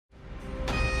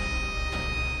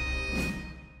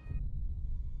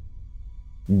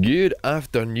Good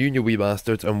afternoon, you wee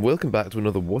bastards, and welcome back to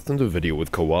another War Thunder video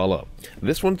with Koala.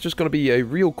 This one's just going to be a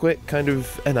real quick kind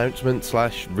of announcement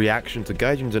slash reaction to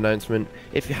Gaijin's announcement.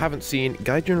 If you haven't seen,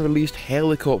 Gaijin released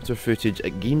helicopter footage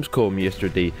at Gamescom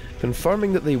yesterday,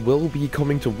 confirming that they will be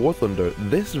coming to War Thunder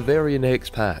this very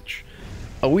next patch.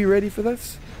 Are we ready for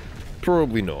this?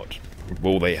 Probably not.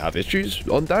 Will they have issues?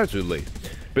 Undoubtedly.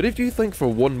 But if you think for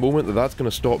one moment that that's going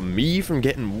to stop me from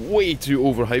getting way too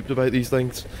overhyped about these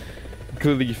things,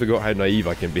 clearly you forgot how naive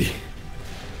I can be.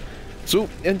 So,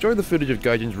 enjoy the footage of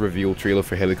Gaijin's reveal trailer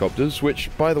for helicopters, which,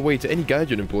 by the way, to any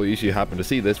Gaijin employees who happen to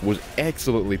see this, was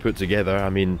excellently put together. I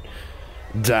mean,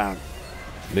 damn.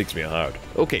 Makes me hard.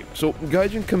 Okay, so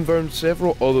Gaijin confirmed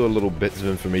several other little bits of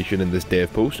information in this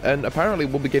dev post, and apparently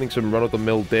we'll be getting some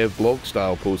run-of-the-mill dev blog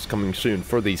style posts coming soon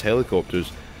for these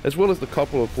helicopters, as well as the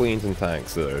couple of planes and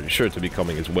tanks that are sure to be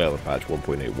coming as well in patch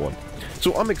 1.81.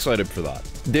 So I'm excited for that.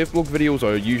 Devlog videos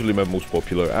are usually my most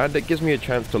popular, and it gives me a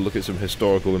chance to look at some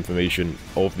historical information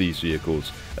of these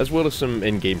vehicles, as well as some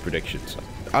in-game predictions.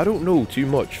 I don't know too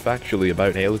much factually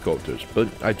about helicopters, but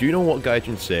I do know what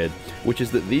Gaijin said, which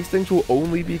is that these things will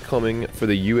only be coming for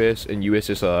the US and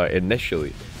USSR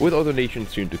initially, with other nations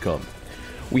soon to come.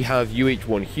 We have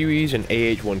UH-1 Hueys and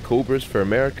AH-1 Cobras for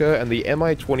America, and the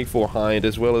Mi-24 Hind,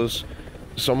 as well as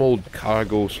some old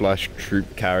cargo slash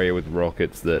troop carrier with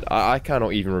rockets that I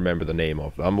cannot even remember the name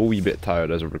of. I'm a wee bit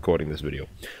tired as of recording this video,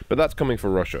 but that's coming for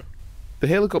Russia. The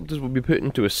helicopters will be put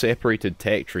into a separated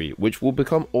tech tree, which will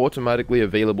become automatically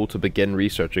available to begin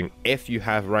researching if you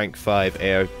have rank 5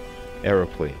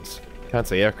 aeroplanes. Can't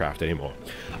say aircraft anymore.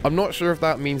 I'm not sure if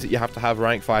that means that you have to have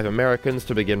rank 5 Americans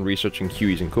to begin researching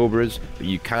Hueys and Cobras, but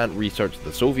you can't research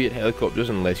the Soviet helicopters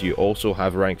unless you also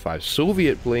have rank 5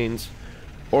 Soviet planes,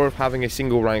 or if having a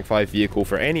single rank 5 vehicle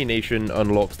for any nation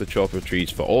unlocks the chopper trees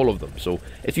for all of them. So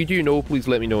if you do know, please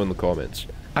let me know in the comments.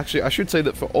 Actually, I should say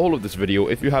that for all of this video,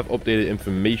 if you have updated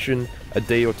information a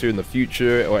day or two in the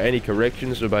future, or any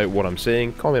corrections about what I'm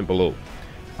saying, comment below.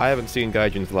 I haven't seen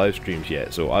Gaijin's live streams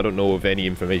yet, so I don't know if any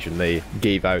information they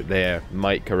gave out there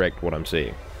might correct what I'm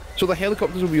saying. So the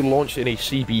helicopters will be launched in a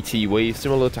CBT way,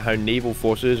 similar to how naval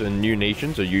forces and new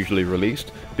nations are usually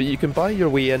released, but you can buy your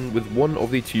way in with one of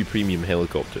the two premium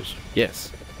helicopters.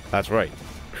 Yes, that's right,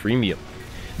 premium.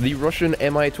 The Russian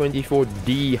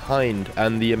Mi-24D Hind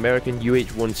and the American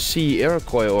UH-1C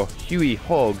Iroquois or Huey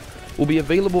Hog will be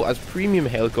available as premium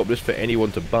helicopters for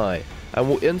anyone to buy, and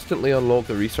will instantly unlock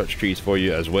the research trees for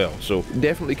you as well, so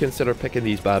definitely consider picking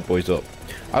these bad boys up.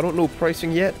 I don't know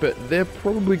pricing yet, but they're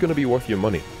probably going to be worth your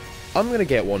money. I'm going to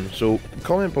get one, so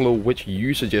comment below which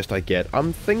you suggest I get.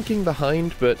 I'm thinking the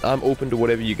Hind, but I'm open to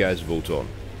whatever you guys vote on.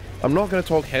 I'm not going to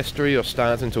talk history or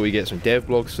stats until we get some dev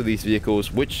blogs for these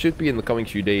vehicles, which should be in the coming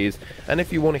few days, and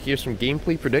if you want to hear some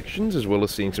gameplay predictions as well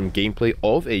as seeing some gameplay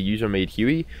of a user-made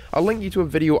Huey, I'll link you to a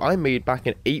video I made back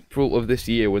in April of this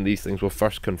year when these things were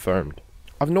first confirmed.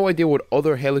 I've no idea what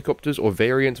other helicopters or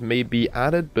variants may be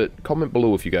added, but comment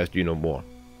below if you guys do know more.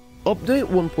 Update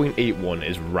 1.81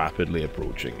 is rapidly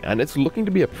approaching, and it's looking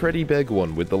to be a pretty big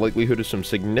one, with the likelihood of some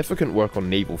significant work on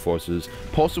naval forces,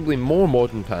 possibly more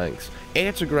modern tanks,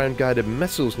 air-to-ground guided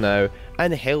missiles now,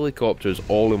 and helicopters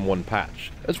all in one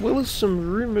patch, as well as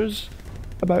some rumours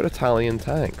about Italian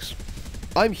tanks.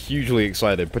 I'm hugely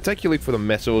excited, particularly for the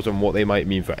missiles and what they might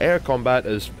mean for air combat,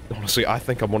 as honestly I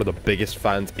think I'm one of the biggest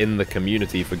fans in the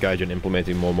community for Gaijin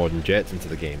implementing more modern jets into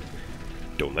the game.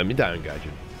 Don't let me down,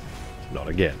 Gaijin. Not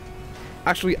again.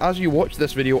 Actually, as you watch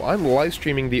this video, I'm live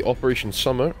streaming the Operation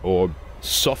Summer, or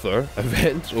Suffer,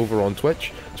 event over on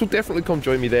Twitch, so definitely come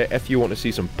join me there if you want to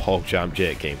see some PogChamp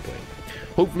jet gameplay.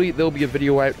 Hopefully there'll be a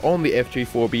video out on the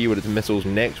FJ4B with its missiles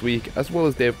next week, as well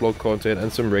as devlog content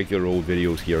and some regular old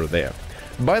videos here or there.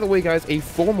 By the way guys, a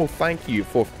formal thank you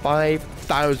for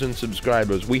 5,000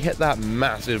 subscribers. We hit that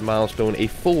massive milestone a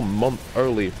full month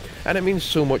early, and it means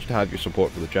so much to have your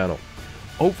support for the channel.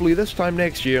 Hopefully this time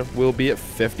next year we'll be at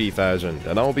 50,000,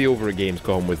 and I'll be over at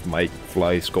Gamescom with Mike,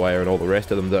 Fly, Squire and all the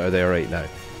rest of them that are there right now.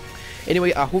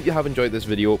 Anyway, I hope you have enjoyed this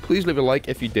video. Please leave a like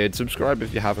if you did, subscribe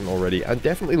if you haven't already, and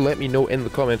definitely let me know in the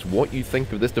comments what you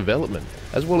think of this development,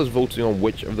 as well as voting on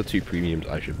which of the two premiums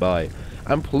I should buy.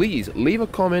 And please leave a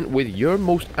comment with your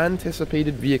most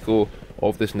anticipated vehicle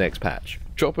of this next patch,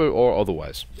 chopper or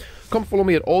otherwise. Come follow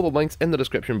me at all the links in the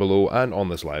description below and on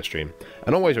this live stream.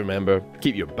 And always remember,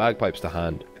 keep your bagpipes to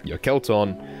hand, your kilt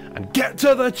on, and get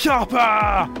to the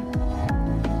chopper!